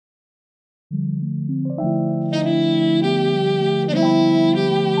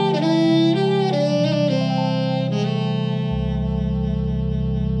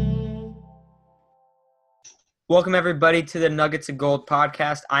Welcome, everybody, to the Nuggets of Gold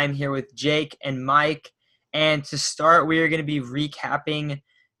podcast. I'm here with Jake and Mike. And to start, we are going to be recapping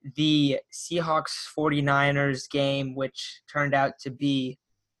the Seahawks 49ers game, which turned out to be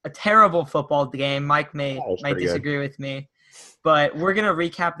a terrible football game. Mike might disagree with me. But we're going to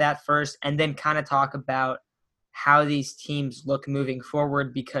recap that first and then kind of talk about how these teams look moving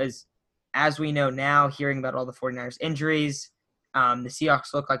forward because, as we know now, hearing about all the 49ers injuries, the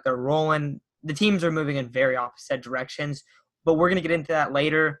Seahawks look like they're rolling. The teams are moving in very opposite directions, but we're going to get into that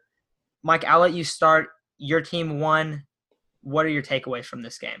later. Mike, I'll let you start. Your team won. What are your takeaways from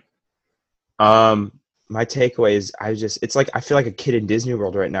this game? My takeaway is it's like I feel like a kid in Disney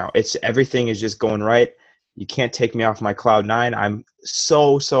World right now. It's everything is just going right. You can't take me off my cloud nine. I'm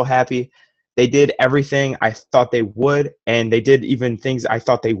so happy. They did everything I thought they would, and they did even things I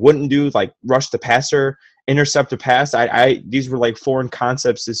thought they wouldn't do, like rush the passer, intercept a pass. These were like foreign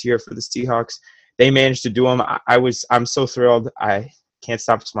concepts this year for the Seahawks. They managed to do them. I'm so thrilled. I can't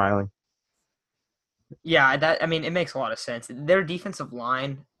stop smiling. Yeah, it makes a lot of sense. Their defensive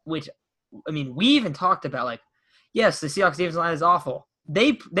line, which, we even talked about, like, yes, the Seahawks defensive line is awful.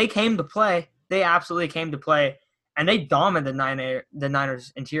 They came to play. They absolutely came to play, and they dominated the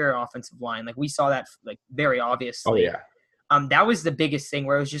Niners' interior offensive line. Like, we saw that, like, very obviously. Oh, yeah. That was the biggest thing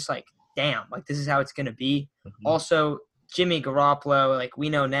where it was just like, damn, like, this is how it's going to be. Mm-hmm. Also, Jimmy Garoppolo, like, we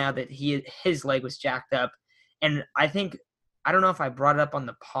know now that his leg was jacked up. And I don't know if I brought it up on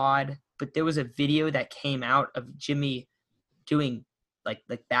the pod, but there was a video that came out of Jimmy doing, like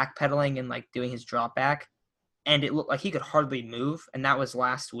backpedaling and, like, doing his drop back. And it looked like he could hardly move, and that was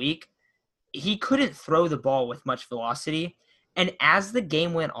last week. He couldn't throw the ball with much velocity. And as the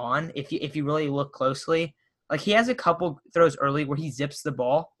game went on, if you really look closely, like, he has a couple throws early where he zips the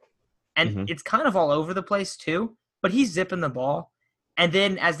ball, and it's kind of all over the place too, but he's zipping the ball. And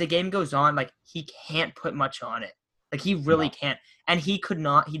then as the game goes on, like, he can't put much on it. Like, he really can't. And he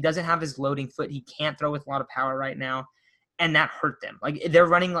doesn't have his loading foot. He can't throw with a lot of power right now, and that hurt them. Like, they're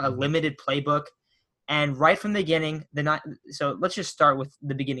running a limited playbook, and right from the beginning, so let's just start with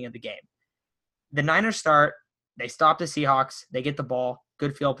the beginning of the game. The Niners start, they stop the Seahawks, they get the ball,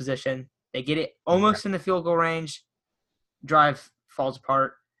 good field position. They get it almost in the field goal range. Drive falls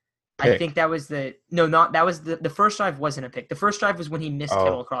apart. Pick. I think that was the first drive wasn't a pick. The first drive was when he missed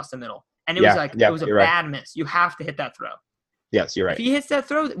Kittle across the middle. And it was a bad miss. You have to hit that throw. Yes, you're right. If he hits that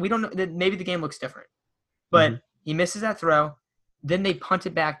throw, we don't know. Maybe the game looks different. But he misses that throw. Then they punt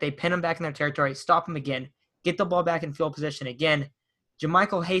it back. They pin him back in their territory, stop him again, get the ball back in field position again.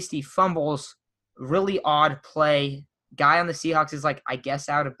 JaMychal Hasty fumbles. Really odd play. Guy on the Seahawks is, like, I guess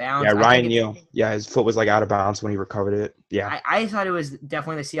out of bounds. Yeah, Ryan Neal. Yeah, his foot was, like, out of bounds when he recovered it. Yeah. I thought it was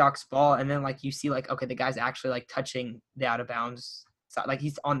definitely the Seahawks ball, and then, like, you see, like, okay, the guy's actually, like, touching the out of bounds. Like,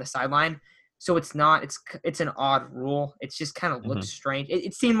 he's on the sideline. So it's not – it's an odd rule. It just kind of looks strange.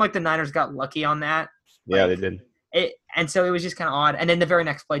 It seemed like the Niners got lucky on that. Yeah, they did. And so it was just kind of odd. And then the very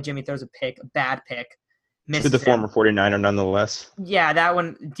next play, Jimmy throws a bad pick. To the former 49er nonetheless. Yeah, that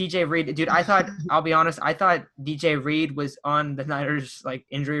one, DJ Reed. Dude, I'll be honest, I thought DJ Reed was on the Niners, like,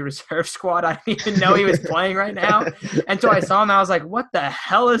 injury reserve squad. I didn't even know he was playing right now. Until I saw him, I was like, what the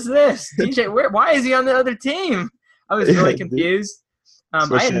hell is this? Why is he on the other team? I was really confused.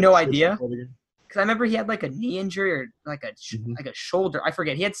 I had no idea. Because I remember he had, like, a knee injury or, like, a shoulder. I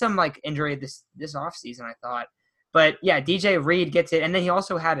forget. He had some, like, injury this offseason, I thought. But, yeah, DJ Reed gets it. And then he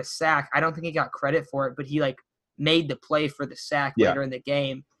also had a sack. I don't think he got credit for it, but he, like, made the play for the sack later in the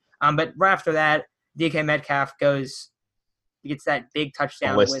game. But right after that, DK Metcalf gets that big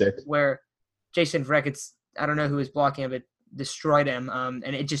touchdown where Jason Verrett, I don't know who was blocking him, but destroyed him.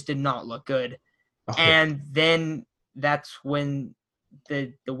 And it just did not look good. Okay. And then that's when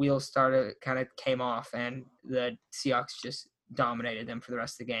the wheels kind of came off, and the Seahawks just dominated them for the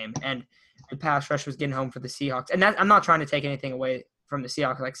rest of the game. And the pass rush was getting home for the Seahawks. And I'm not trying to take anything away from the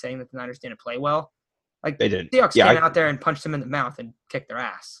Seahawks, like saying that the Niners didn't play well. Like, they did. The Seahawks came out there and punched them in the mouth and kicked their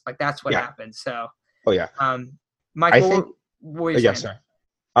ass. Like, that's what happened. So, Michael, what were you saying? Sorry.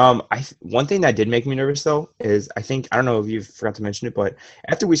 One thing that did make me nervous, though, is I don't know if you forgot to mention it, but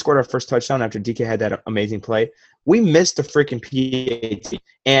after we scored our first touchdown, after DK had that amazing play, we missed the freaking PAT.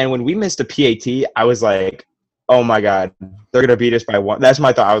 And when we missed the PAT, I was like, oh my God, they're going to beat us by one. That's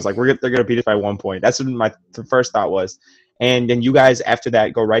my thought. I was like, they're going to beat us by 1 point. That's what my first thought was. And then you guys, after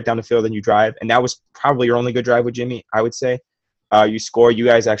that, go right down the field and you drive. And that was probably your only good drive with Jimmy, I would say. You score. You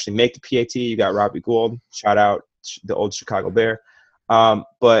guys actually make the PAT. You got Robbie Gould. Shout out the old Chicago Bear.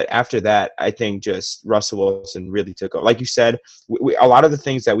 But after that, I think just Russell Wilson really took over. Like you said, a lot of the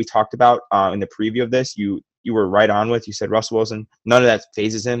things that we talked about in the preview of this, you were right on with. You said Russell Wilson, none of that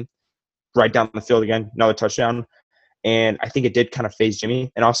phases him. Right down the field again, another touchdown. And I think it did kind of phase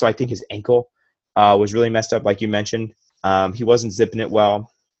Jimmy. And also, I think his ankle was really messed up, like you mentioned. He wasn't zipping it well.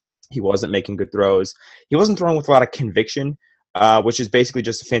 He wasn't making good throws. He wasn't throwing with a lot of conviction, which is basically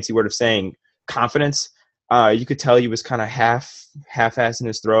just a fancy word of saying confidence. You could tell he was kind of half-assing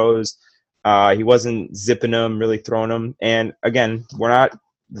his throws. He wasn't zipping them, really throwing them. And again, we're not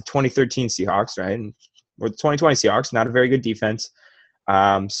the 2013 Seahawks, right? And we're the 2020 Seahawks, not a very good defense.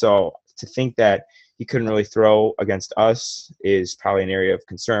 So to think that he couldn't really throw against us is probably an area of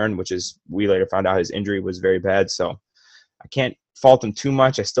concern, which is we later found out his injury was very bad. So I can't fault him too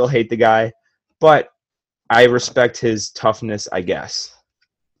much. I still hate the guy, but I respect his toughness, I guess.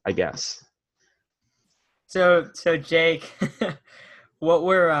 So Jake, what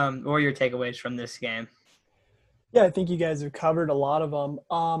were your takeaways from this game? Yeah, I think you guys have covered a lot of them.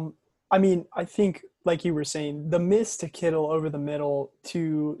 I mean, I think like you were saying, the miss to Kittle over the middle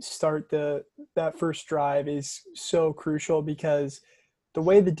to start that first drive is so crucial because the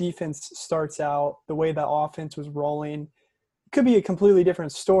way the defense starts out, the way the offense was rolling, it could be a completely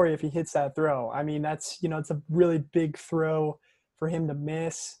different story if he hits that throw. I mean, it's a really big throw for him to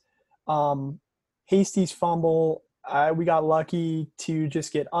miss. Hasty's fumble, we got lucky to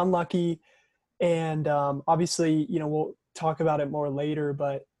just get unlucky. And obviously, we'll talk about it more later,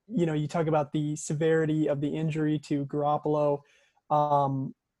 but, you talk about the severity of the injury to Garoppolo,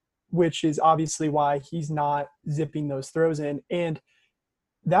 which is obviously why he's not zipping those throws in. And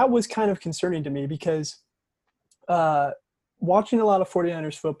that was kind of concerning to me because watching a lot of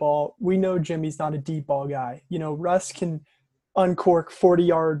 49ers football, we know Jimmy's not a deep ball guy. Russ can uncork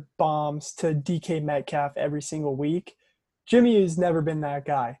 40-yard bombs to DK Metcalf every single week. Jimmy has never been that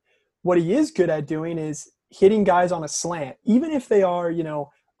guy. What he is good at doing is hitting guys on a slant. Even if they are,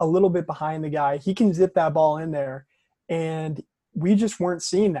 a little bit behind the guy, he can zip that ball in there. And we just weren't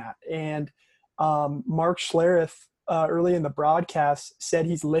seeing that. And Mark Schlereth early in the broadcast said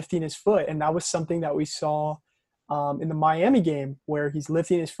he's lifting his foot. And that was something that we saw in the Miami game where he's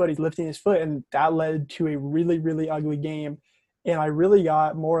lifting his foot. And that led to a really, really ugly game. And I really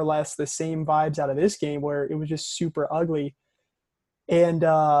got more or less the same vibes out of this game where it was just super ugly. And,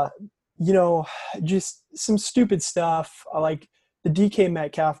 just some stupid stuff like the DK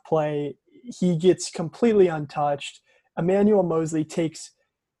Metcalf play. He gets completely untouched. Emmanuel Mosley takes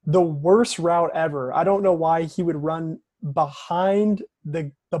the worst route ever. I don't know why he would run behind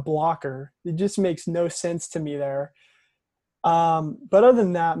the blocker. It just makes no sense to me there. But other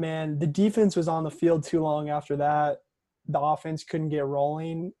than that, man, the defense was on the field too long after that. The offense couldn't get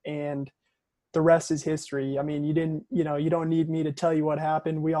rolling, and the rest is history. I mean, you don't need me to tell you what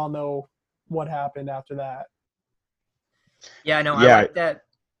happened. We all know what happened after that. Yeah, no, I like that.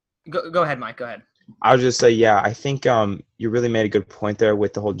 Go ahead, Mike. Go ahead. I'll just say, yeah, I think you really made a good point there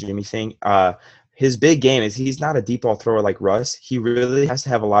with the whole Jimmy thing. His big game is he's not a deep ball thrower like Russ. He really has to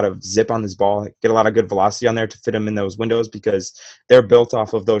have a lot of zip on his ball, get a lot of good velocity on there to fit him in those windows because they're built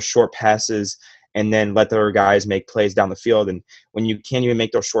off of those short passes and then let the other guys make plays down the field. And when you can't even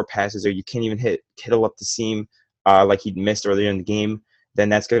make those short passes or you can't even hit Kittle up the seam like he missed earlier in the game, then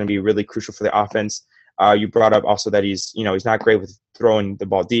that's going to be really crucial for the offense. You brought up also that he's not great with throwing the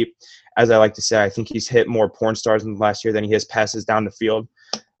ball deep. As I like to say, I think he's hit more porn stars in the last year than he has passes down the field.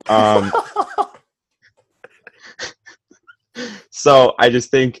 So I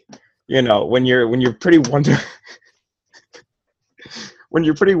just think, when you're pretty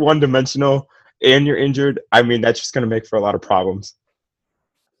one-dimensional and you're injured, I mean, that's just going to make for a lot of problems.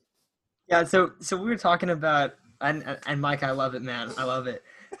 Yeah, so we were talking about, and Mike, I love it, man. I love it.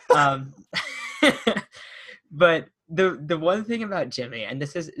 But the one thing about Jimmy, and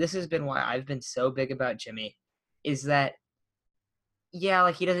this has been why I've been so big about Jimmy, is that, yeah,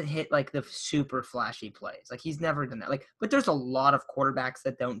 like he doesn't hit like the super flashy plays. Like he's never done that. Like, but there's a lot of quarterbacks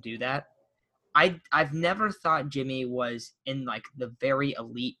that don't do that. I've never thought Jimmy was in like the very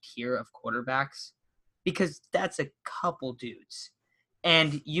elite tier of quarterbacks because that's a couple dudes.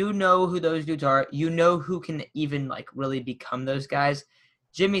 And you know who those dudes are. You know who can even like really become those guys.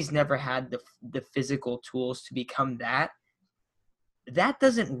 Jimmy's never had the physical tools to become that. That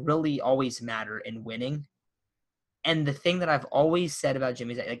doesn't really always matter in winning. And the thing that I've always said about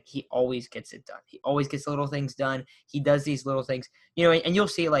Jimmy is that like he always gets it done. He always gets the little things done. He does these little things, and you'll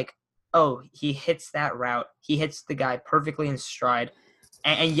see like, oh, he hits that route. He hits the guy perfectly in stride.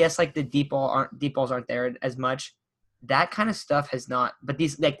 And yes, like the deep balls aren't there as much. That kind of stuff has not. But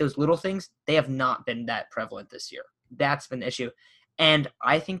these like those little things, they have not been that prevalent this year. That's been the issue. And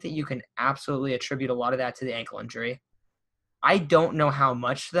I think that you can absolutely attribute a lot of that to the ankle injury. I don't know how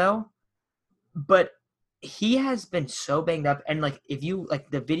much though, but he has been so banged up. And like, if you like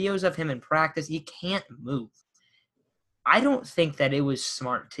the videos of him in practice, he can't move. I don't think that it was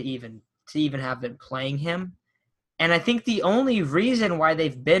smart to even have been playing him. And I think the only reason why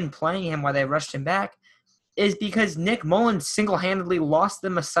they've been playing him, why they rushed him back, is because Nick Mullins single-handedly lost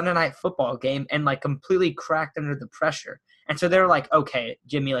them a Sunday night football game and like completely cracked under the pressure. And so they're like, okay,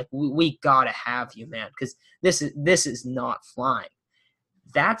 Jimmy, like we gotta have you, man, because this is not flying.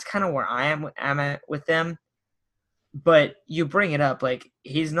 That's kind of where I'm at with them. But you bring it up, like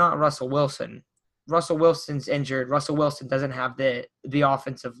he's not Russell Wilson. Russell Wilson's injured. Russell Wilson doesn't have the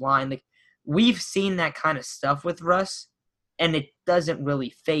offensive line. Like we've seen that kind of stuff with Russ, and it doesn't really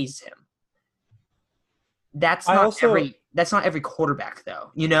faze him. That's not every quarterback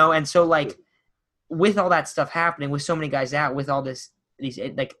though, you know? And so like with all that stuff happening, with so many guys out, with all these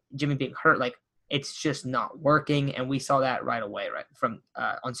like Jimmy being hurt, like it's just not working, and we saw that right away, right from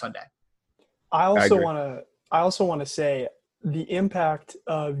on Sunday. I also want to say the impact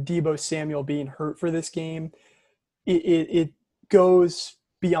of Deebo Samuel being hurt for this game, it goes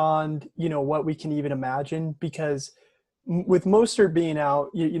beyond, you know, what we can even imagine, because with Mostert being out,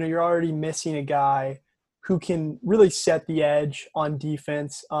 you know, you're already missing a guy who can really set the edge on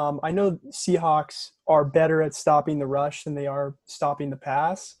defense. I know Seahawks are better at stopping the rush than they are stopping the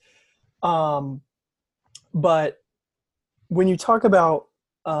pass. But when you talk about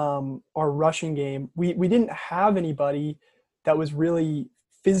our rushing game, we didn't have anybody that was really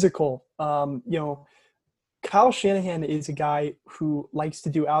physical. You know, Kyle Shanahan is a guy who likes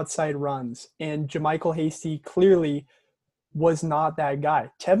to do outside runs, and JaMychal Hasty clearly was not that guy.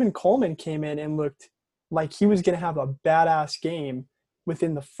 Tevin Coleman came in and looked like he was going to have a badass game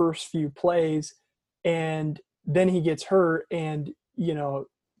within the first few plays, and then he gets hurt, and, you know,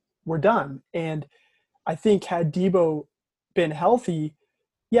 we're done. And I think had Deebo been healthy,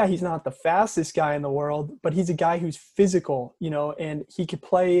 yeah, he's not the fastest guy in the world, but he's a guy who's physical, you know, and he could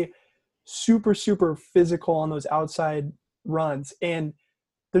play super, super physical on those outside runs. And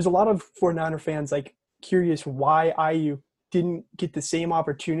there's a lot of 49er fans like curious why IU didn't get the same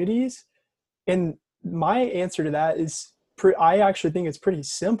opportunities. And my answer to that is I actually think it's pretty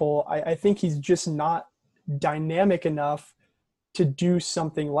simple. I think he's just not dynamic enough to do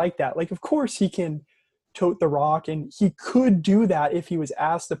something like that. Like, of course he can tote the rock, and he could do that if he was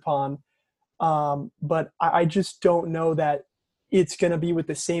asked upon. But I just don't know that it's going to be with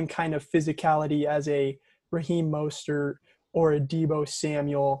the same kind of physicality as a Raheem Mostert or a Deebo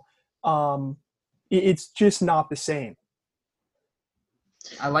Samuel. It's just not the same.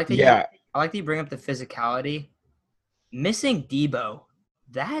 I like that you bring up the physicality. Missing Deebo,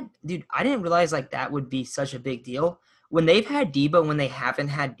 that dude, I didn't realize like that would be such a big deal. When they've had Deebo, when they haven't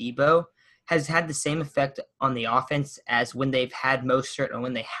had Deebo, has had the same effect on the offense as when they've had Mostert or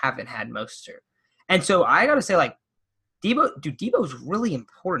when they haven't had Mostert. And so I got to say, like, Deebo's really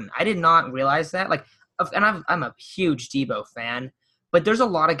important. I did not realize that. Like, and I'm a huge Deebo fan, but there's a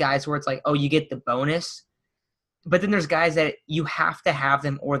lot of guys where it's like, oh, you get the bonus. But then there's guys that you have to have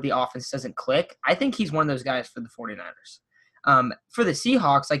them or the offense doesn't click. I think he's one of those guys for the 49ers. For the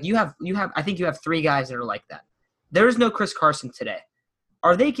Seahawks, like I think you have three guys that are like that. There is no Chris Carson today.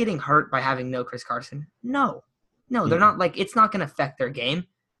 Are they getting hurt by having no Chris Carson? No, they're not. Like, it's not going to affect their game.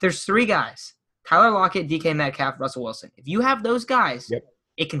 There's three guys: Tyler Lockett, DK Metcalf, Russell Wilson. If you have those guys,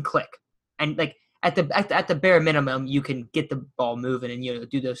 It can click. And like at the bare minimum, you can get the ball moving and, you know,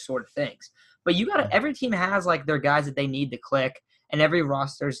 do those sort of things. But every team has like their guys that they need to click, and every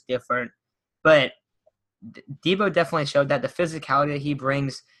roster is different. But Deebo definitely showed that the physicality that he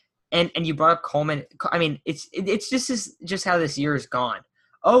brings, and you brought up Coleman. I mean, it's just how this year has gone.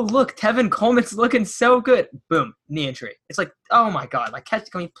 Oh, look, Tevin Coleman's looking so good. Boom, knee injury. It's like, oh my God, like can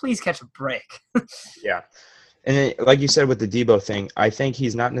we please catch a break? Yeah, and then, like you said with the Deebo thing, I think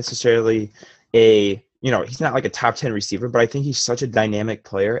he's not necessarily he's not like a top 10 receiver, but I think he's such a dynamic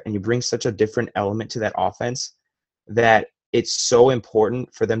player, and you bring such a different element to that offense that it's so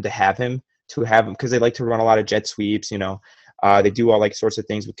important for them to have him because they like to run a lot of jet sweeps. You know, they do all like sorts of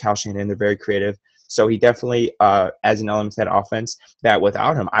things with Kyle Shanahan. They're very creative. So he definitely adds an element to that offense that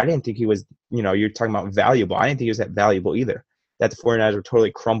without him, I didn't think he was, you know, you're talking about valuable. I didn't think he was that valuable either, that the 49ers would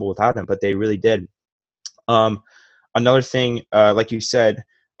totally crumble without him, but they really did. Another thing, like you said,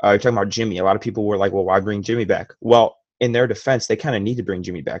 you're talking about Jimmy. A lot of people were like, well, why bring Jimmy back? Well, in their defense, they kind of need to bring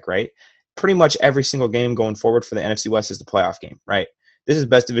Jimmy back, right? Pretty much every single game going forward for the NFC West is the playoff game, right? This is the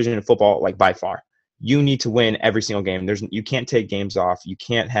best division in football, like by far. You need to win every single game. You can't take games off. You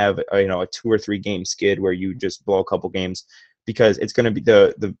can't have a 2 or 3 game skid where you just blow a couple games. because it's going to be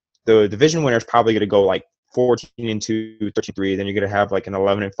the division winner is probably going to go like 14-2, 13-3. Then you're going to have like an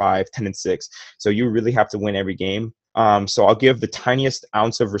 11-5, 10-6. So you really have to win every game. So I'll give the tiniest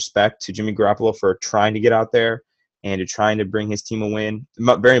ounce of respect to Jimmy Garoppolo for trying to get out there and to trying to bring his team a win,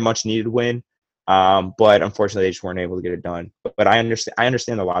 very much needed win. But unfortunately, they just weren't able to get it done. But I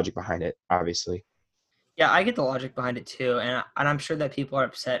understand the logic behind it, obviously. Yeah, I get the logic behind it too, and I'm sure that people are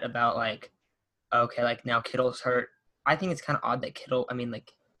upset about like, okay, like now Kittle's hurt. I think it's kind of odd that Kittle. I mean,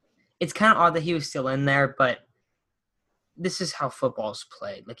 like, it's kind of odd that he was still in there, but this is how football's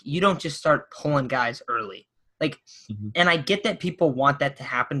played. Like, you don't just start pulling guys early. Like, and I get that people want that to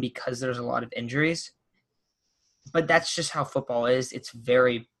happen because there's a lot of injuries, but that's just how football is. It's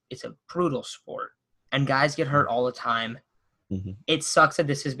a brutal sport, and guys get hurt all the time. Mm-hmm. It sucks that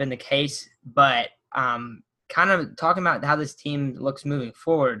this has been the case, but kind of talking about how this team looks moving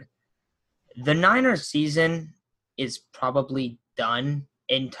forward, the Niners season is probably done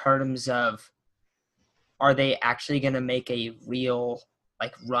in terms of, are they actually going to make a real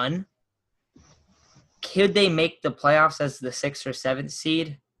like run? Could they make the playoffs as the 6th or 7th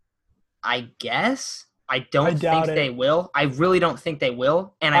seed? I guess. I don't think they will. I really don't think they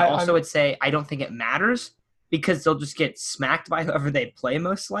will. And I also would say I don't think it matters because they'll just get smacked by whoever they play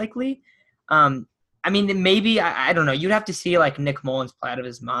most likely. I mean, maybe, I don't know. You'd have to see like Nick Mullins play out of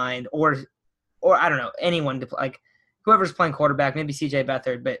his mind or I don't know, anyone to play, like whoever's playing quarterback, maybe CJ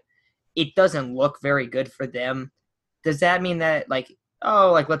Beathard, but it doesn't look very good for them. Does that mean that like,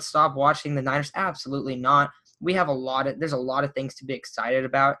 oh, like let's stop watching the Niners? Absolutely not. There's a lot of things to be excited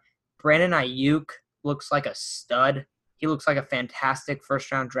about. Brandon Ayuk looks like a stud. He looks like a fantastic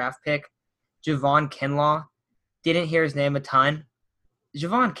first-round draft pick. Javon Kinlaw, didn't hear his name a ton.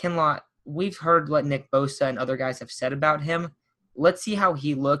 Javon Kinlaw, we've heard what Nick Bosa and other guys have said about him. Let's see how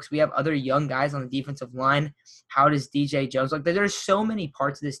he looks. We have other young guys on the defensive line. How does DJ Jones look? There's so many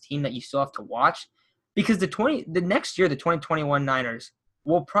parts of this team that you still have to watch because the next year, the 2021 Niners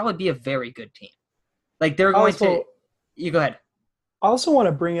will probably be a very good team. Like they're going to – you go ahead. I also want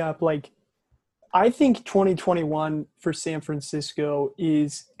to bring up like I think 2021 for San Francisco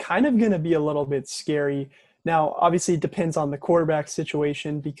is kind of going to be a little bit scary. Now, obviously, it depends on the quarterback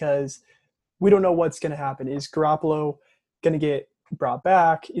situation because we don't know what's going to happen. Is Garoppolo going to get brought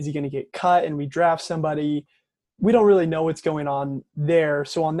back? Is he going to get cut and we draft somebody? We don't really know what's going on there.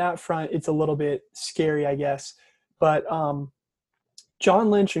 So on that front, it's a little bit scary, I guess. But John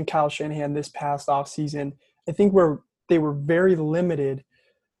Lynch and Kyle Shanahan this past offseason, I think they were very limited.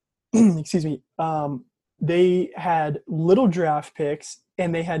 Excuse me. They had little draft picks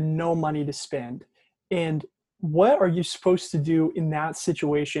and they had no money to spend. And what are you supposed to do in that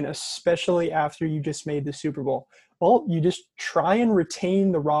situation, especially after you just made the Super Bowl? Well, you just try and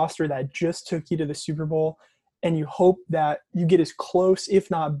retain the roster that just took you to the Super Bowl, and you hope that you get as close, if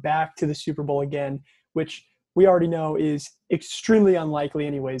not back to the Super Bowl again, which we already know is extremely unlikely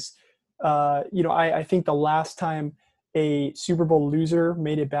anyways. I think the last time a Super Bowl loser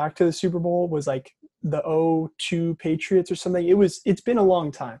made it back to the Super Bowl was like the 2002 Patriots or something. It's been a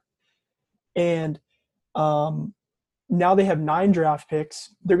long time. And now they have 9 draft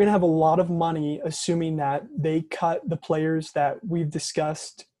picks. They're going to have a lot of money, assuming that they cut the players that we've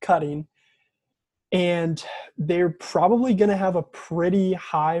discussed cutting. And they're probably going to have a pretty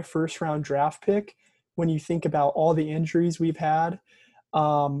high first-round draft pick when you think about all the injuries we've had,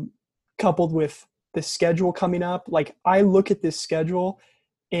 coupled with the schedule coming up. Like, I look at this schedule,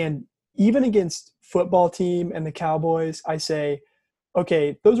 and even against football team and the Cowboys, I say,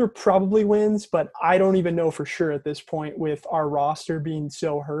 okay, those are probably wins, but I don't even know for sure at this point with our roster being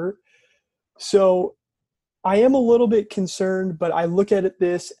so hurt. So I am a little bit concerned, but I look at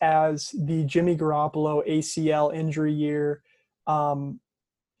this as the Jimmy Garoppolo ACL injury year,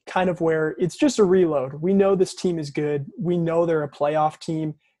 kind of where it's just a reload. We know this team is good. We know they're a playoff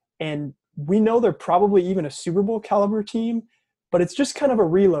team, and we know they're probably even a Super Bowl caliber team, but it's just kind of a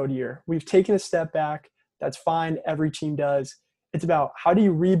reload year. We've taken a step back. That's fine. Every team does. It's about how do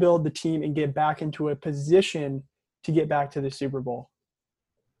you rebuild the team and get back into a position to get back to the Super Bowl.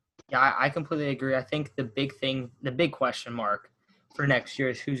 Yeah, I completely agree. I think the big question mark for next year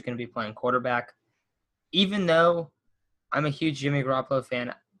is who's going to be playing quarterback. Even though I'm a huge Jimmy Garoppolo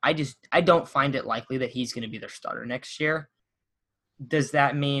fan, I don't find it likely that he's going to be their starter next year. Does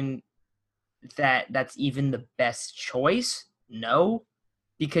that mean that that's even the best choice? No,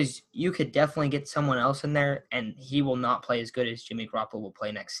 because you could definitely get someone else in there and he will not play as good as Jimmy Garoppolo will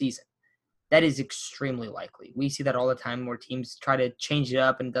play next season. That is extremely likely. We see that all the time where teams try to change it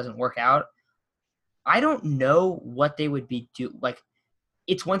up and it doesn't work out. I don't know what they would be like,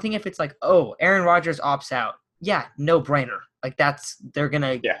 it's one thing if it's like, oh, Aaron Rodgers opts out. yeah, no brainer. Like they're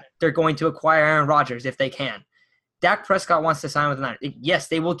Yeah. going to acquire Aaron Rodgers if they can. Dak Prescott wants to sign with the Niners. Yes,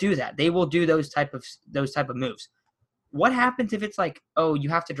 they will do that. They will do those type of moves. What happens if it's like, oh, you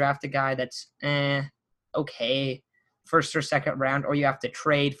have to draft a guy that's okay, first or second round, or you have to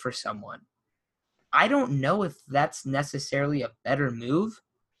trade for someone? I don't know if that's necessarily a better move.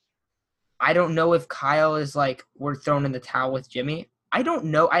 I don't know if Kyle is like, we're throwing in the towel with Jimmy. I don't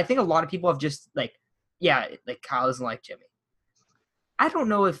know. I think a lot of people have just like, yeah, like Kyle doesn't like Jimmy. I don't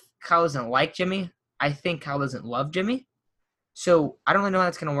know if Kyle doesn't like Jimmy. I think Kyle doesn't love Jimmy. So I don't really know how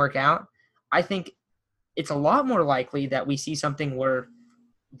that's going to work out. I think it's a lot more likely that we see something where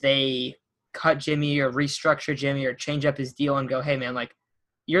they cut Jimmy or restructure Jimmy or change up his deal and go, hey, man, like,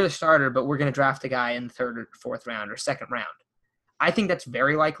 you're the starter, but we're going to draft a guy in the third or fourth round or second round. I think that's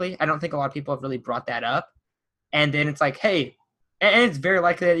very likely. I don't think a lot of people have really brought that up. And then it's like, hey, and it's very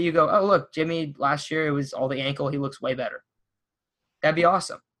likely that you go, oh, look, Jimmy, last year it was all the ankle. He looks way better. That'd be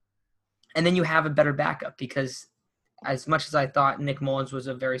awesome. And then you have a better backup because as much as I thought Nick Mullins was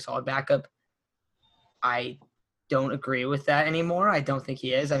a very solid backup, I don't agree with that anymore. I don't think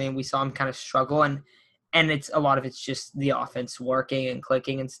he is. I mean, we saw him kind of struggle, and it's a lot of it's just the offense working and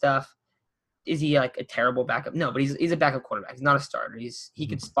clicking and stuff. Is he like a terrible backup? No, but he's a backup quarterback. He's not a starter. He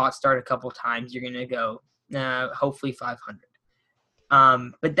could spot start a couple times. You're gonna go, hopefully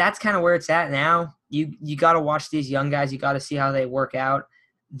 500. But that's kind of where it's at now. You got to watch these young guys. You got to see how they work out.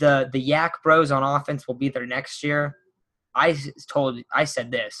 The Yak Bros on offense will be there next year. I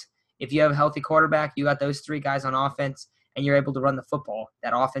said this. If you have a healthy quarterback, you got those three guys on offense, and you're able to run the football,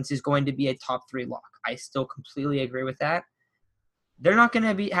 that offense is going to be a top 3 lock. I still completely agree with that. They're not going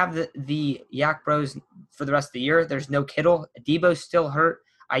to have the Yak Bros for the rest of the year. There's no Kittle. Debo's still hurt.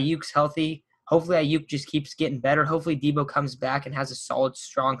 Ayuk's healthy. Hopefully Ayuk just keeps getting better. Hopefully Debo comes back and has a solid,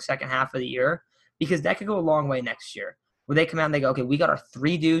 strong second half of the year, because that could go a long way next year, where they come out and they go, okay, we got our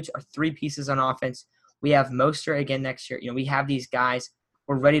 3 dudes, our 3 pieces on offense. We have Mostert again next year. We have these guys.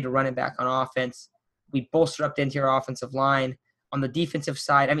 We're ready to run it back on offense. We bolster up the interior offensive line. On the defensive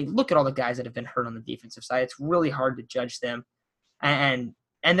side, I mean, look at all the guys that have been hurt on the defensive side. It's really hard to judge them. And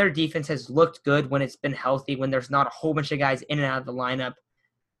their defense has looked good when it's been healthy, when there's not a whole bunch of guys in and out of the lineup.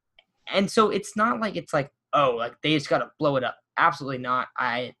 And so it's not like oh, like they just got to blow it up. Absolutely not.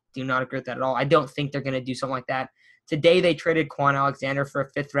 I do not agree with that at all. I don't think they're going to do something like that. Today they traded Quan Alexander for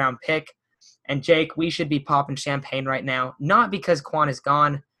a 5th-round pick. And Jake, we should be popping champagne right now, not because Quan is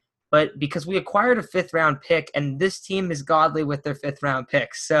gone, but because we acquired a 5th-round pick, and this team is godly with their 5th-round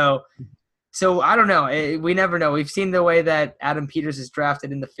picks. So I don't know. We never know. We've seen the way that Adam Peters is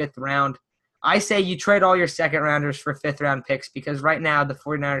drafted in the 5th round. I say you trade all your second-rounders for 5th-round picks, because right now the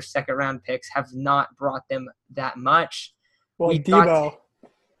 49ers' second-round picks have not brought them that much. Well, Debo,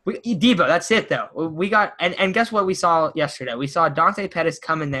 that's it, though. We got and guess what we saw yesterday? We saw Dante Pettis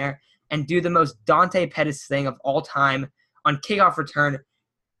come in there and do the most Dante Pettis thing of all time on kickoff return.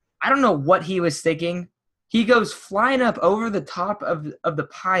 I don't know what he was thinking. He goes flying up over the top of the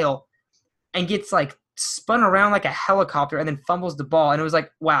pile and gets like spun around like a helicopter and then fumbles the ball. And it was like,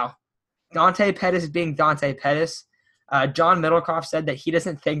 wow, Dante Pettis being Dante Pettis. John Middlecoff said that he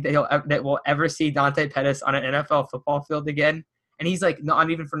doesn't think that we'll ever see Dante Pettis on an NFL football field again. And he's like, not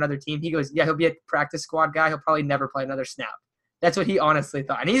even for another team. He goes, yeah, he'll be a practice squad guy. He'll probably never play another snap. That's what he honestly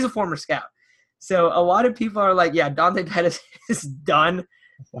thought. And he's a former scout. So a lot of people are like, yeah, Dante Pettis is done.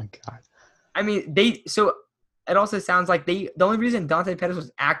 Oh my God. I mean, so it also sounds like the only reason Dante Pettis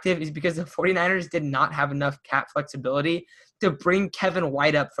was active is because the 49ers did not have enough cap flexibility to bring Kevin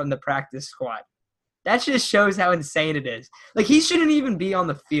White up from the practice squad. That just shows how insane it is. Like, he shouldn't even be on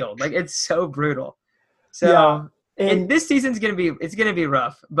the field. Like, it's so brutal. So yeah, and this season's gonna be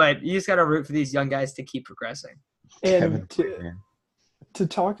rough, but you just gotta root for these young guys to keep progressing. And to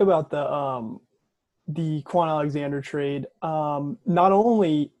talk about the Quan Alexander trade, not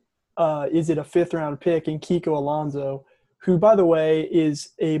only is it a 5th-round pick in Kiko Alonso, who, by the way, is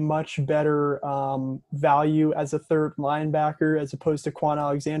a much better value as a 3rd linebacker as opposed to Quan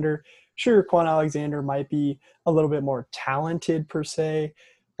Alexander. Sure, Quan Alexander might be a little bit more talented per se,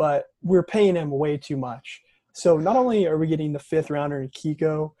 but we're paying him way too much. So not only are we getting the 5th-rounder in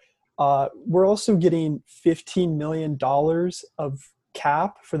Kiko, we're also getting $15 million of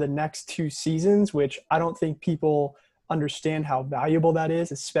cap for the next 2 seasons, which I don't think people understand how valuable that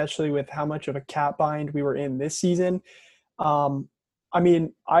is, especially with how much of a cap bind we were in this season. I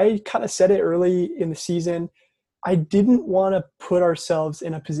mean, I kind of said it early in the season. I didn't want to put ourselves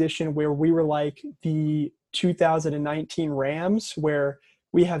in a position where we were like the 2019 Rams, where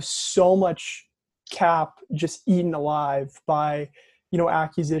we have so much cap just eaten alive by,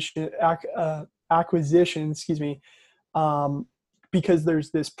 acquisition, because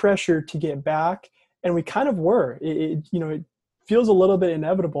there's this pressure to get back, and we kind of were. It feels a little bit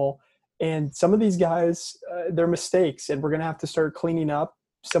inevitable, and some of these guys, they're mistakes, and we're going to have to start cleaning up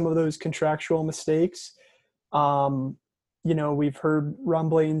some of those contractual mistakes. We've heard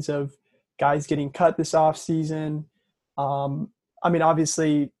rumblings of guys getting cut this offseason.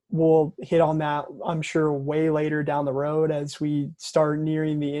 Obviously, we'll hit on that, I'm sure, way later down the road as we start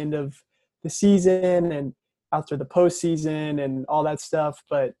nearing the end of the season and after the postseason and all that stuff.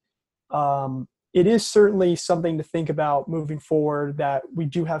 But it is certainly something to think about moving forward, that we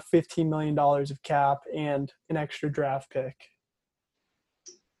do have $15 million of cap and an extra draft pick.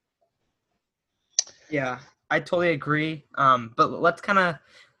 Yeah, I totally agree. But let's kind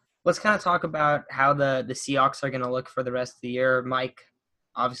of talk about how the Seahawks are going to look for the rest of the year. Mike,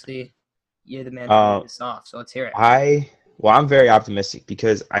 obviously, you're the man to lead this off, so let's hear it. I'm very optimistic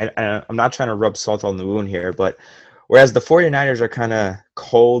because I'm not trying to rub salt on the wound here, but whereas the 49ers are kind of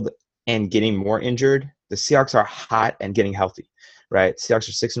cold and getting more injured, the Seahawks are hot and getting healthy, right? Seahawks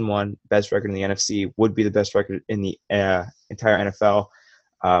are 6-1, best record in the NFC, would be the best record in the entire NFL.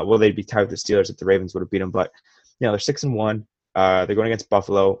 They'd be tied with the Steelers if the Ravens would have beat them, but they're 6-1. They're going against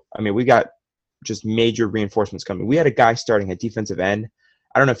Buffalo. We got just major reinforcements coming. We had a guy starting at defensive end.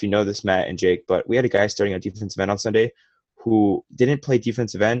 I don't know if you know this, Matt and Jake, but we had a guy starting at defensive end on Sunday who didn't play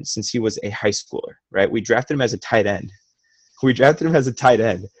defensive end since he was a high schooler, right? We drafted him as a tight end.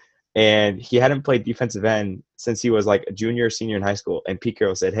 And he hadn't played defensive end since he was like a junior or senior in high school. And Pete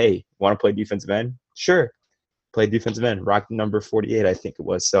Carroll said, hey, want to play defensive end? Sure. Play defensive end. Rock number 48, I think it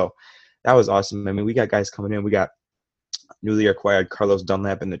was. So that was awesome. We got guys coming in. We got newly acquired Carlos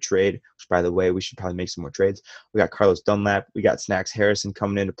Dunlap in the trade, which, by the way, we should probably make some more trades. We got Carlos Dunlap. We got Snacks Harrison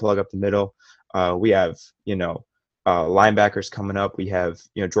coming in to plug up the middle. We have, linebackers coming up. We have,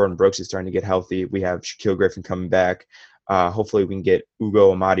 Jordan Brooks is starting to get healthy. We have Shaquille Griffin coming back. Hopefully we can get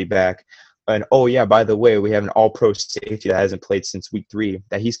Ugo Amadi back. And, by the way, we have an all-pro safety that hasn't played since week 3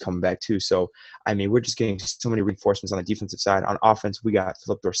 that he's coming back too. So, we're just getting so many reinforcements on the defensive side. On offense, we got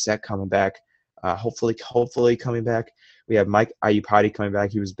Philip Dorsett coming back. Hopefully coming back. We have Mike Iupati coming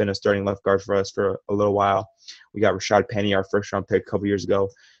back. He was been a starting left guard for us for a little while. We got Rashad Penny, our first-round pick a couple years ago.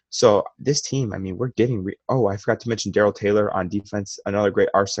 So this team, we're getting I forgot to mention Darrell Taylor on defense, another great,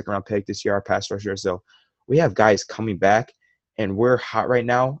 our second-round pick this year, our pass rusher. So we have guys coming back, and we're hot right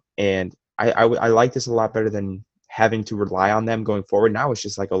now. And I like this a lot better than having to rely on them going forward. Now it's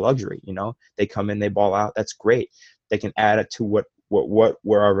just like a luxury, They come in, they ball out. That's great. They can add it to what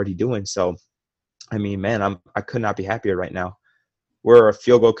we're already doing. So, I could not be happier right now. We're a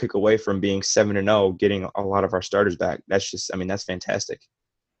field goal kick away from being 7-0, getting a lot of our starters back. That's just, that's fantastic.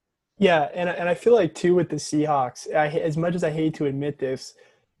 Yeah, and I feel like, too, with the Seahawks, as much as I hate to admit this,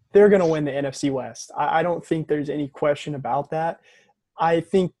 they're going to win the NFC West. I don't think there's any question about that. I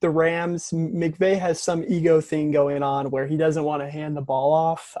think the Rams, McVay has some ego thing going on where he doesn't want to hand the ball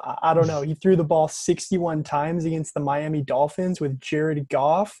off. I don't know. He threw the ball 61 times against the Miami Dolphins with Jared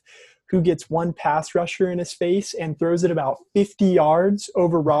Goff, who gets one pass rusher in his face and throws it about 50 yards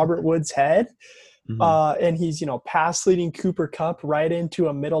over Robert Woods' head. Mm-hmm. And he's, pass leading Cooper Kupp right into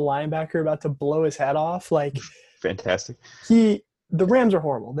a middle linebacker about to blow his head off. Like, fantastic. The Rams are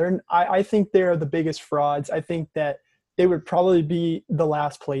horrible. I think they're the biggest frauds. I think that they would probably be the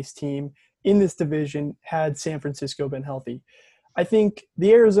last place team in this division had San Francisco been healthy. I think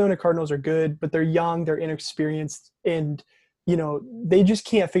the Arizona Cardinals are good, but they're young, they're inexperienced, and they just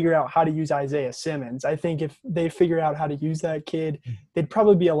can't figure out how to use Isaiah Simmons. I think if they figure out how to use that kid, they'd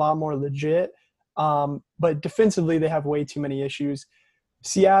probably be a lot more legit. But defensively, they have way too many issues.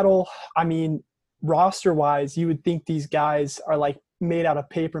 Seattle, roster-wise, you would think these guys are like made out of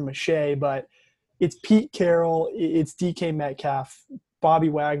paper mache, but it's Pete Carroll, it's DK Metcalf, Bobby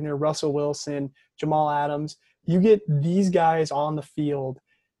Wagner, Russell Wilson, Jamal Adams. You get these guys on the field,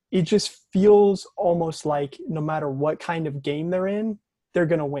 it just feels almost like no matter what kind of game they're in, they're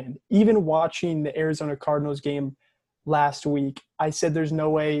going to win. Even watching the Arizona Cardinals game last week, I said there's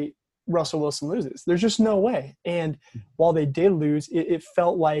no way Russell Wilson loses. There's just no way. And while they did lose, it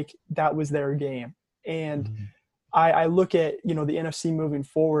felt like that was their game. And I look at, the NFC moving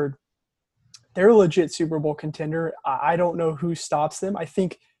forward, they're a legit Super Bowl contender. I don't know who stops them. I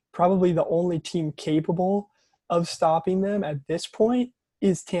think probably the only team capable of stopping them at this point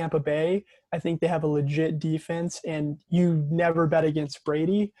is Tampa Bay. I think they have a legit defense, and you never bet against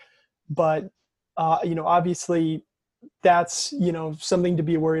Brady. But, obviously that's, something to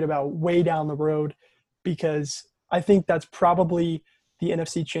be worried about way down the road, because I think that's probably the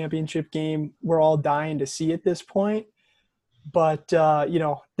NFC Championship game we're all dying to see at this point. But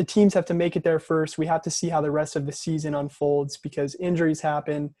the teams have to make it there first. We have to see how the rest of the season unfolds because injuries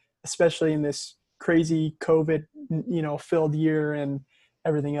happen, especially in this crazy COVID, filled year and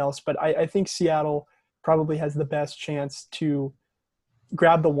everything else. But I think Seattle probably has the best chance to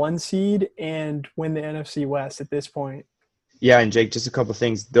grab the 1 seed and win the NFC West at this point. Yeah, and Jake, just a couple of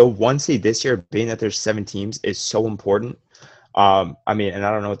things. The 1 seed this year, being that there's 7 teams, is so important. I mean, and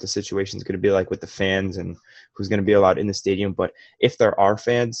I don't know what the situation is going to be like with the fans and who's going to be allowed in the stadium, but if there are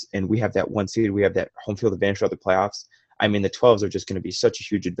fans and we have that 1 seed, we have that home field advantage throughout the playoffs. I mean, the 12s are just going to be such a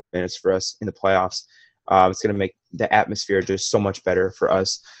huge advantage for us in the playoffs. It's going to make the atmosphere just so much better for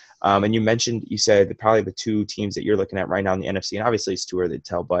us. And you said that probably the 2 teams that you're looking at right now in the NFC, and obviously it's too early to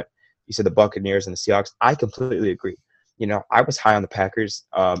tell, but you said the Buccaneers and the Seahawks. I completely agree. I was high on the Packers.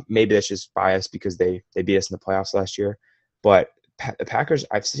 Maybe that's just bias because they beat us in the playoffs last year. But the Packers,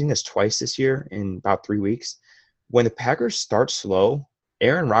 I've seen this twice this year in about 3 weeks. When the Packers start slow,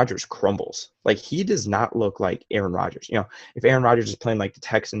 Aaron Rodgers crumbles. Like, he does not look like Aaron Rodgers. If Aaron Rodgers is playing like the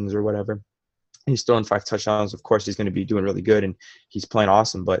Texans or whatever, he's throwing 5 touchdowns. Of course, he's going to be doing really good, and he's playing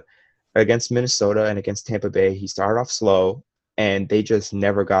awesome. But against Minnesota and against Tampa Bay, he started off slow, and they just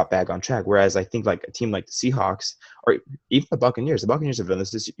never got back on track. Whereas I think like a team like the Seahawks or even the Buccaneers have done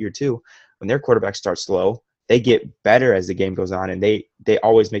this year too. When their quarterback starts slow, they get better as the game goes on, and they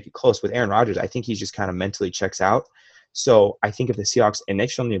always make it close. With Aaron Rodgers, I think he just kind of mentally checks out. So I think if the Seahawks, and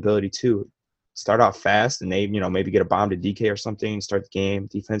they've shown the ability to start off fast, and they maybe get a bomb to DK or something, start the game,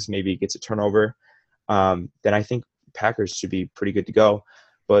 defense maybe gets a turnover, then I think Packers should be pretty good to go.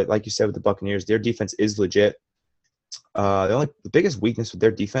 But like you said with the Buccaneers, their defense is legit. The biggest weakness with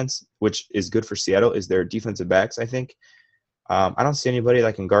their defense, which is good for Seattle, is their defensive backs, I think. I don't see anybody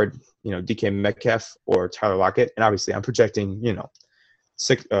that can guard, DK Metcalf or Tyler Lockett. And obviously I'm projecting, 3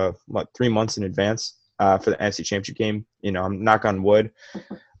 months in advance for the NFC Championship game. I'm knock on wood.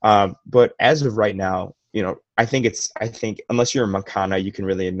 But as of right now, I think unless you're a Makana, you can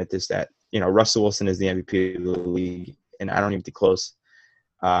really admit this, that, Russell Wilson is the MVP of the league. And I don't even think close.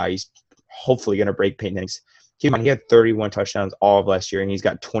 He's hopefully going to break Peyton Manning's. He had 31 touchdowns all of last year, and he's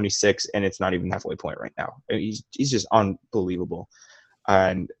got 26, and it's not even halfway point right now. I mean, he's just unbelievable,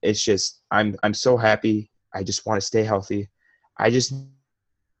 and it's just I'm so happy. I just want to stay healthy. All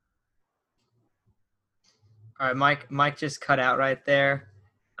right, Mike just cut out right there,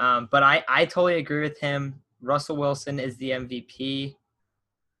 but I totally agree with him. Russell Wilson is the MVP,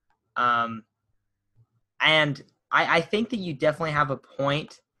 and I think that you definitely have a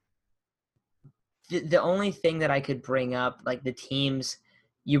point. The only thing that I could bring up, like the teams,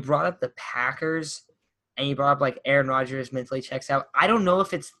 you brought up the Packers and you brought up like Aaron Rodgers mentally checks out. I don't know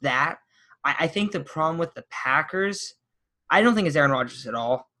if it's that. I think the problem with the Packers, I don't think it's Aaron Rodgers at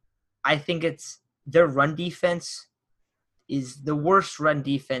all. I think it's their run defense is the worst run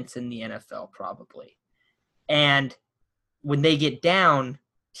defense in the NFL probably. And when they get down,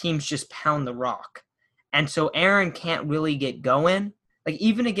 teams just pound the rock. And so Aaron can't really get going. Like,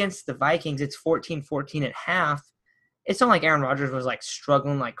 even against the Vikings, it's 14-14 at half. It's not like Aaron Rodgers was, like,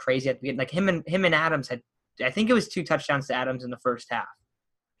 struggling like crazy at the beginning. Like, him and Adams had – I think it was 2 touchdowns to Adams in the first half.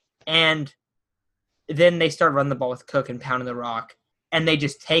 And then they start running the ball with Cook and pounding the rock. And they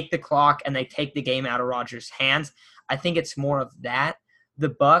just take the clock and they take the game out of Rodgers' hands. I think it's more of that.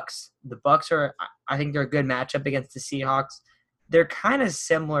 The Bucs are – I think they're a good matchup against the Seahawks. They're kind of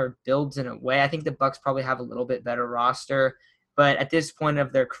similar builds in a way. I think the Bucs probably have a little bit better roster. But at this point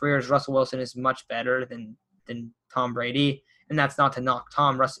of their careers, Russell Wilson is much better than Tom Brady. And that's not to knock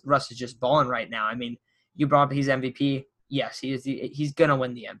Tom. Russ is just balling right now. I mean, you brought up he's MVP. Yes, he's going to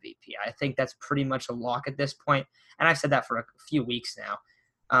win the MVP. I think that's pretty much a lock at this point. And I've said that for a few weeks now.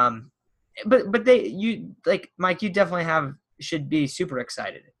 But Mike, you definitely should be super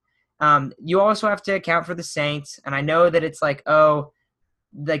excited. You also have to account for the Saints. And I know that it's like,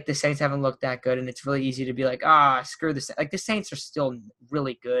 like the Saints haven't looked that good, and it's really easy to be like, screw this. Like, the Saints are still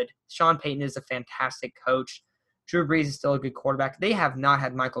really good. Sean Payton is a fantastic coach. Drew Brees is still a good quarterback. They have not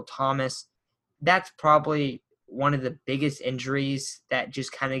had Michael Thomas. That's probably one of the biggest injuries that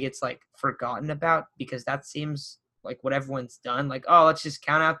just kind of gets like forgotten about, because that seems like what everyone's done. Like, let's just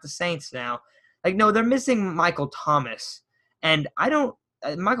count out the Saints now. Like, no, they're missing Michael Thomas, and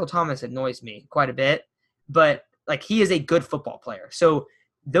Michael Thomas annoys me quite a bit, but like, he is a good football player. So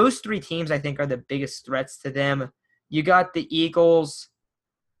those 3 teams, I think, are the biggest threats to them. You got the Eagles.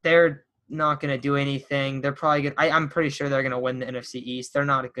 They're not going to do anything. They're probably good. I'm pretty sure they're going to win the NFC East. They're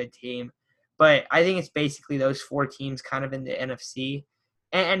not a good team. But I think it's basically those 4 teams kind of in the NFC.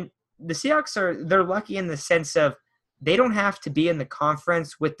 And the Seahawks they're lucky in the sense of they don't have to be in the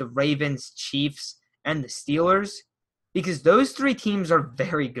conference with the Ravens, Chiefs, and the Steelers. because those three teams are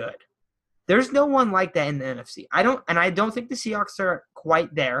very good. There's no one like that in the NFC. I don't think the Seahawks are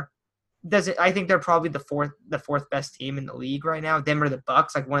quite there. I think they're probably the fourth best team in the league right now. Them or the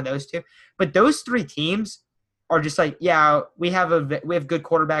Bucks, like one of those two. But those three teams are just like, yeah, we have good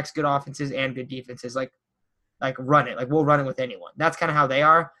quarterbacks, good offenses, and good defenses. Like run it. Like we'll run it with anyone. That's kind of how they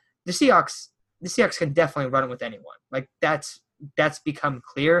are. The Seahawks can definitely run it with anyone. Like that's become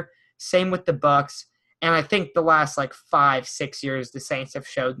clear. Same with the Bucks. And I think the last 5-6 years, the Saints have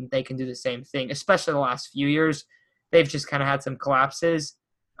showed that they can do the same thing, especially the last few years. They've just kind of had some collapses.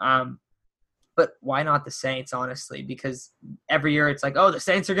 But why not the Saints, honestly? Because every year it's like, oh, the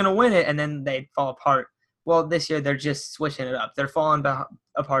Saints are going to win it, and then they fall apart. Well, this year they're just switching it up. They're falling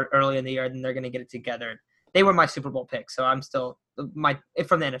apart early in the year, and they're going to get it together. They were my Super Bowl pick, so I'm still from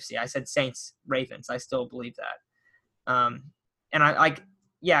the NFC. I said Saints, Ravens. I still believe that. And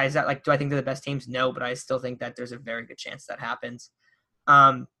yeah, is that do I think they're the best teams? No, but I still think that there's a very good chance that happens.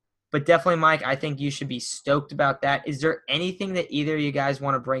 But definitely, Mike, I think you should be stoked about that. Is there anything that either of you guys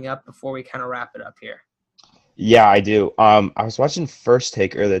want to bring up before we kind of wrap it up here? Yeah, I do. I was watching First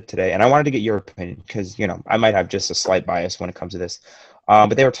Take earlier today, and I wanted to get your opinion because, I might have just a slight bias when it comes to this.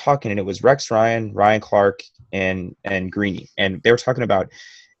 But they were talking, and it was Rex Ryan, Ryan Clark, and Greeny. And they were talking about,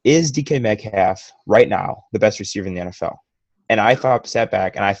 is DK Metcalf right now the best receiver in the NFL? And I sat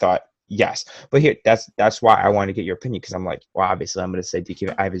back, and I thought, yes. But here, that's why I wanted to get your opinion, because I'm like, well, obviously I'm going to say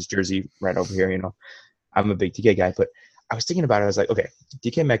DK. I have his jersey right over here, I'm a big DK guy. But I was thinking about it. I was like, okay,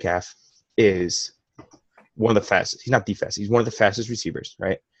 DK Metcalf is one of the fastest. He's not the fastest. He's one of the fastest receivers,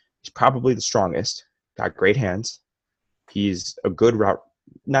 right? He's probably the strongest. Got great hands. He's a good route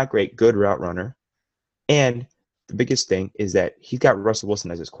runner. And the biggest thing is that he's got Russell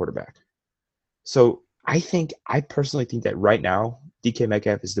Wilson as his quarterback. So I personally think that right now, DK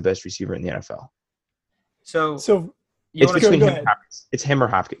Metcalf is the best receiver in the NFL. So it's between him and Hopkins. It's him or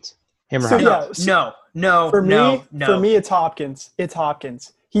Hopkins. No. For me, it's Hopkins. It's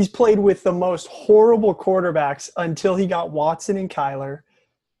Hopkins. He's played with the most horrible quarterbacks until he got Watson and Kyler.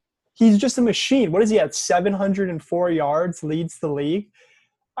 He's just a machine. What is he at? 704 yards, leads the league.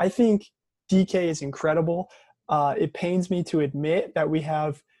 I think DK is incredible. It pains me to admit that we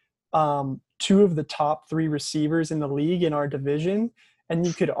have two of the top three receivers in the league in our division, and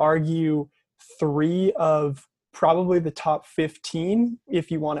you could argue three of probably the top 15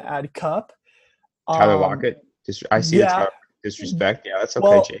 if you want to add Kupp. Tyler Lockett. I see the disrespect. Yeah, that's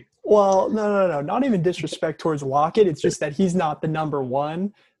okay, Jake. Well, no. Not even disrespect towards Lockett. It's just that he's not the number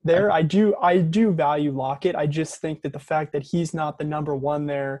one there. I do value Lockett. I just think that the fact that he's not the number one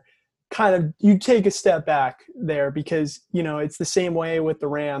there, kind of, you take a step back there, because, it's the same way with the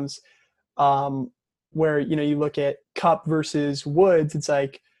Rams, where, you look at Kupp versus Woods. It's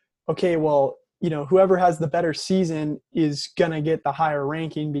like, okay, well, whoever has the better season is going to get the higher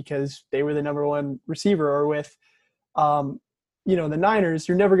ranking because they were the number one receiver. Or with, the Niners,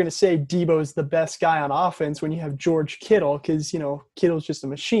 you're never going to say Debo's the best guy on offense when you have George Kittle, because, Kittle's just a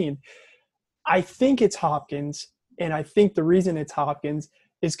machine. I think it's Hopkins, and I think the reason it's Hopkins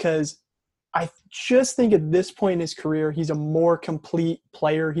is because I just think at this point in his career, he's a more complete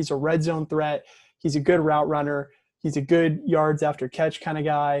player. He's a red zone threat. He's a good route runner. He's a good yards after catch kind of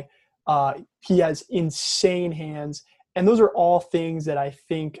guy. He has insane hands. And those are all things that I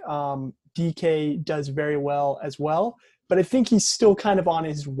think DK does very well as well. But I think he's still kind of on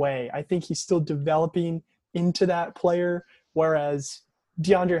his way. I think he's still developing into that player, whereas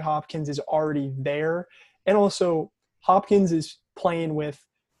DeAndre Hopkins is already there. And also Hopkins is playing with,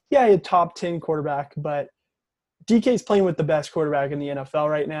 a top 10 quarterback, but DK is playing with the best quarterback in the NFL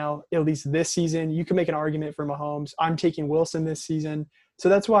right now, at least this season. You can make an argument for Mahomes. I'm taking Wilson this season. So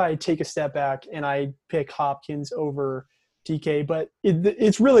that's why I take a step back and I pick Hopkins over DK, but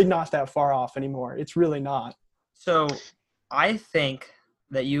it's really not that far off anymore. It's really not. So I think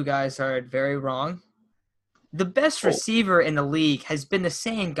that you guys are very wrong. The best receiver in the league has been the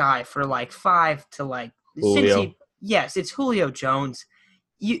same guy for 5 to Julio. Yes, it's Julio Jones.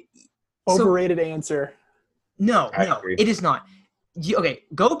 Overrated answer. No, it is not.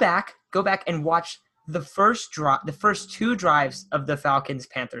 Go back and watch the first two drives of the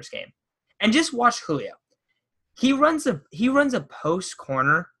Falcons-Panthers game, and just watch Julio. He runs a post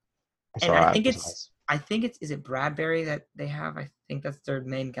corner, and I think it's is it Bradbury that they have? I think that's their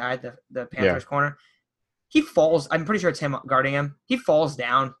main guy, the Panthers corner. He falls. I'm pretty sure it's him guarding him. He falls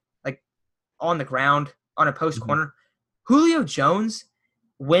down on the ground on a post corner. Julio Jones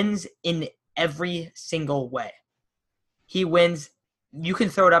wins in every single way. He wins. You can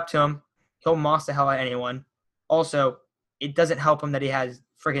throw it up to him. He'll moss the hell out of anyone. Also, it doesn't help him that he has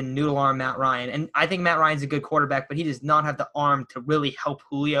friggin' noodle arm Matt Ryan. And I think Matt Ryan's a good quarterback, but he does not have the arm to really help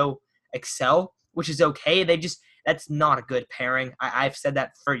Julio excel, which is okay. That's not a good pairing. I've said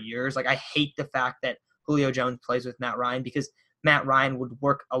that for years. Like, I hate the fact that Julio Jones plays with Matt Ryan because Matt Ryan would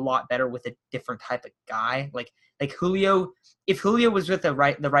work a lot better with a different type of guy. Like Julio, if Julio was with the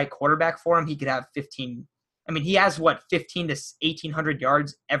right quarterback for him, he could have 15. I mean, he has 15 to 1,800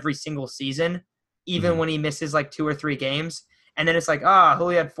 yards every single season, even when he misses like 2 or 3 games. And then it's like,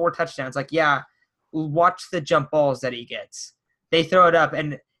 Julio had 4 touchdowns. Like, yeah, watch the jump balls that he gets. They throw it up,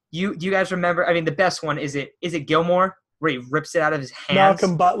 and do you guys remember? I mean, the best one is it Gilmore where he rips it out of his hands?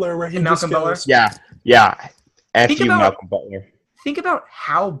 Malcolm Butler, where he Malcolm just Butler? goes. Yeah. Malcolm Butler. Think about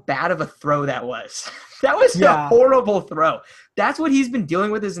how bad of a throw that was. That was a horrible throw. That's what he's been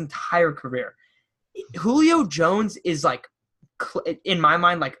dealing with his entire career. Julio Jones is like, in my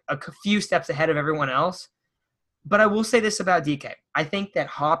mind, like a few steps ahead of everyone else. But I will say this about DK. I think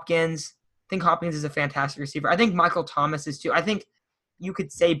Hopkins is a fantastic receiver. I think Michael Thomas is too. I think you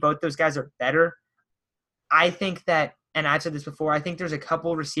could say both those guys are better. I think that, and I've said this before, I think there's a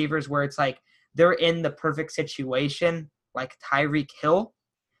couple receivers where it's like they're in the perfect situation, like Tyreek Hill.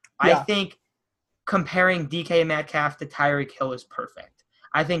 Yeah. I think comparing DK Metcalf to Tyreek Hill is perfect.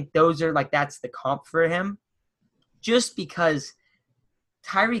 I think those are like, that's the comp for him. Just because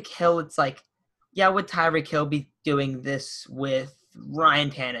Tyreek Hill, it's like, yeah, would Tyreek Hill be doing this with Ryan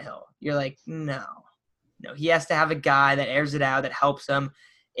Tannehill? You're like, no. He has to have a guy that airs it out, that helps him.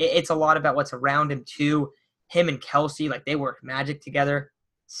 It's a lot about what's around him too. Him and Kelsey, like they work magic together.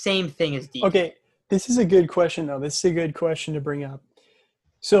 Same thing as DK. Okay, this is a good question though. This is a good question to bring up.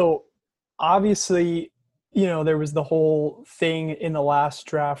 So obviously, there was the whole thing in the last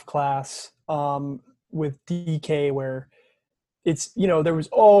draft class with DK where it's, there was,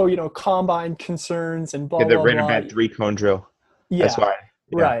 combine concerns and blah, blah, blah. They ran a bad 3-cone drill. Yeah, that's why.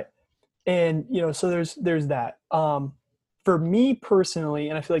 Yeah. Right. And, so there's that. For me personally,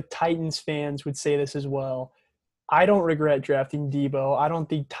 and I feel like Titans fans would say this as well, I don't regret drafting Debo. I don't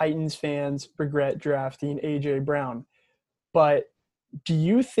think Titans fans regret drafting A.J. Brown. But do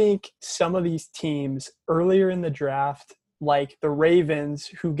you think some of these teams earlier in the draft, like the Ravens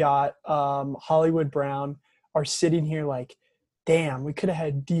who got Hollywood Brown, are sitting here like, damn, we could have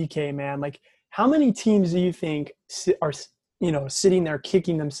had DK, man. Like, how many teams do you think are, sitting there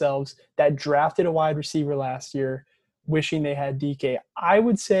kicking themselves that drafted a wide receiver last year, wishing they had DK? I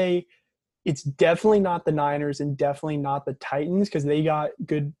would say it's definitely not the Niners and definitely not the Titans because they got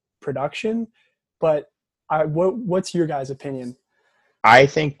good production. But what's your guys' opinion? I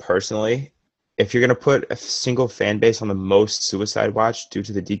think personally, if you're going to put a single fan base on the most suicide watch due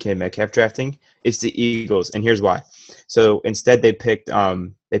to the DK Metcalf drafting, it's the Eagles, and here's why. So instead, they picked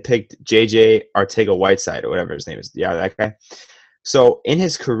JJ Arcega-Whiteside or whatever his name is. Yeah, that guy. So in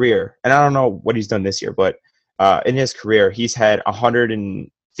his career, and I don't know what he's done this year, but in his career, he's had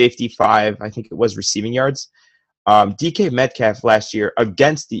 155, I think it was, receiving yards. DK Metcalf last year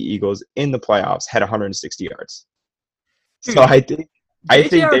against the Eagles in the playoffs had 160 yards. Dude, so I think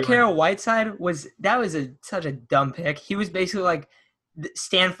Arcega-Whiteside was such a dumb pick. He was basically like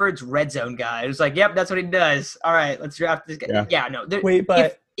Stanford's red zone guy. It was like, yep, that's what he does. All right, let's draft this guy. Yeah, no. Wait,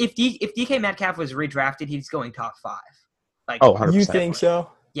 but if DK Metcalf was redrafted, he's going top 5. Like, 100%. You think so?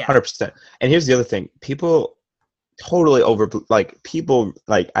 Yeah, 100%. And here's the other thing: people totally I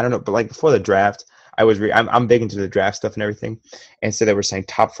don't know, but like before the draft, I'm big into the draft stuff and everything, and so they were saying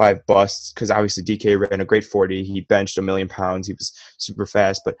top 5 busts because obviously DK ran a great 40, he benched 1,000,000 pounds, he was super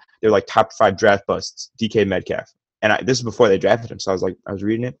fast, but they're like top 5 draft busts, DK Metcalf. And this is before they drafted him, so I was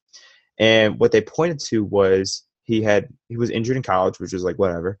reading it, and what they pointed to was he was injured in college, which was like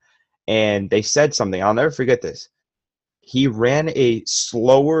whatever, and they said something, I'll never forget this. He ran a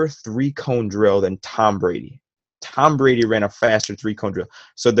slower 3-cone drill than Tom Brady. Tom Brady ran a faster 3-cone drill.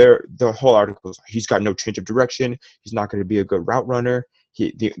 So the whole article is, he's got no change of direction. He's not going to be a good route runner.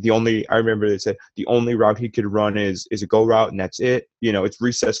 I remember they said the only route he could run is a go route, and that's it. It's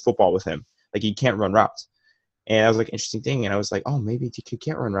recess football with him. Like, he can't run routes. And that was like an interesting thing. And I was like, oh, maybe DK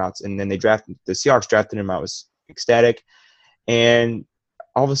can't run routes. And then the Seahawks drafted him. I was ecstatic. And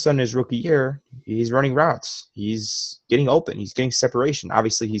all of a sudden, his rookie year, he's running routes. He's getting open. He's getting separation.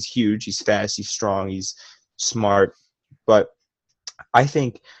 Obviously, he's huge. He's fast. He's strong. He's smart. But I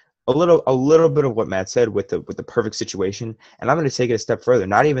think a little bit of what Matt said with the perfect situation, and I'm going to take it a step further.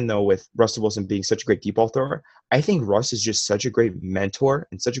 Not even though with Russell Wilson being such a great deep ball thrower, I think Russ is just such a great mentor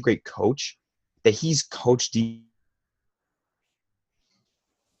and such a great coach that he's coached deep.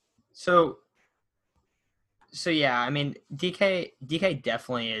 So yeah, I mean, DK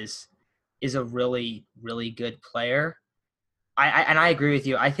definitely is a really, really good player. And I agree with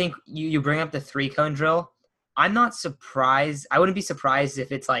you. I think you bring up the 3-cone drill. I'm not surprised. I wouldn't be surprised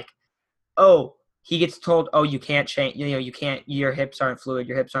if it's like, oh, he gets told, oh, you can't change, you can't, your hips aren't fluid,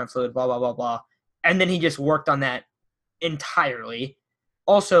 blah, blah, blah, blah. And then he just worked on that entirely.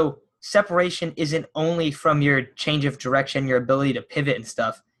 Also, separation isn't only from your change of direction, your ability to pivot and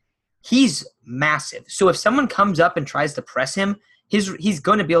stuff. He's massive. So if someone comes up and tries to press him, he's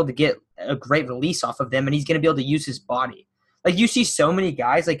going to be able to get a great release off of them, and he's going to be able to use his body. Like, you see so many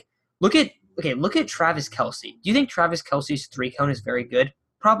guys, like, look at Travis Kelce. Do you think Travis Kelce's 3-cone is very good?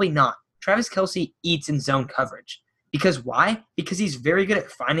 Probably not. Travis Kelce eats in zone coverage. Because why? Because he's very good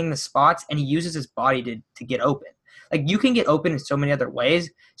at finding the spots, and he uses his body to get open. Like, you can get open in so many other ways.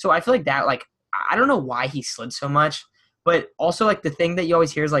 So I feel like that, like, I don't know why he slid so much, but also, like, the thing that you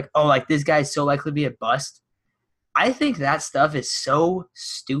always hear is, like, oh, like, this guy's so likely to be a bust. I think that stuff is so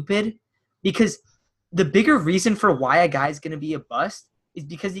stupid because the bigger reason for why a guy's going to be a bust is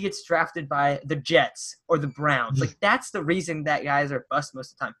because he gets drafted by the Jets or the Browns. Like, that's the reason that guys are bust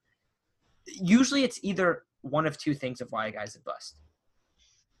most of the time. Usually it's either one of two things of why a guy's a bust.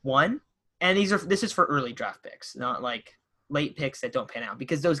 One, and this is for early draft picks, not like late picks that don't pan out,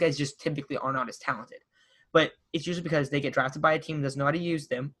 because those guys just typically are not as talented. But it's usually because they get drafted by a team that doesn't know how to use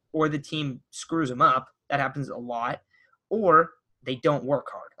them, or the team screws them up. That happens a lot. Or they don't work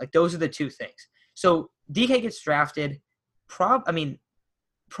hard. Like, those are the two things. So DK gets drafted. Probably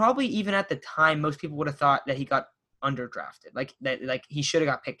even at the time, most people would have thought that he got underdrafted. Like he should have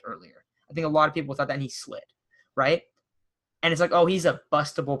got picked earlier. I think a lot of people thought that, and he slid, right? And it's like, oh, he's a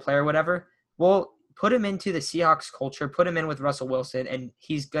bustable player, whatever. Well, put him into the Seahawks culture, put him in with Russell Wilson, and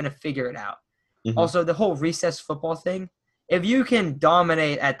he's going to figure it out. Mm-hmm. Also, the whole recess football thing, if you can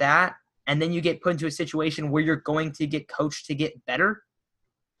dominate at that and then you get put into a situation where you're going to get coached to get better,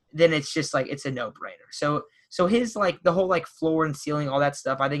 then it's just like it's a no-brainer. So his, like, the whole, like, floor and ceiling, all that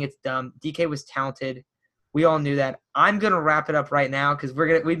stuff, I think it's dumb. DK was talented. We all knew that. I'm going to wrap it up right now because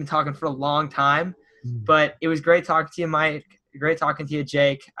we've been talking for a long time. But it was great talking to you, Mike. Great talking to you,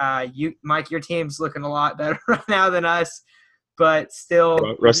 Jake. Mike, your team's looking a lot better right now than us, but still.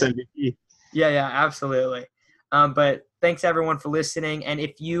 Russ MVP. Yeah, absolutely. But thanks, everyone, for listening. And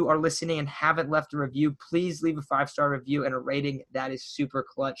if you are listening and haven't left a review, please leave a 5-star review and a rating. That is super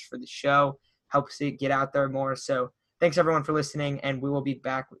clutch for the show. Helps it get out there more. So thanks, everyone, for listening, and we will be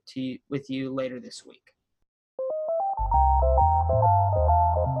back with you later this week.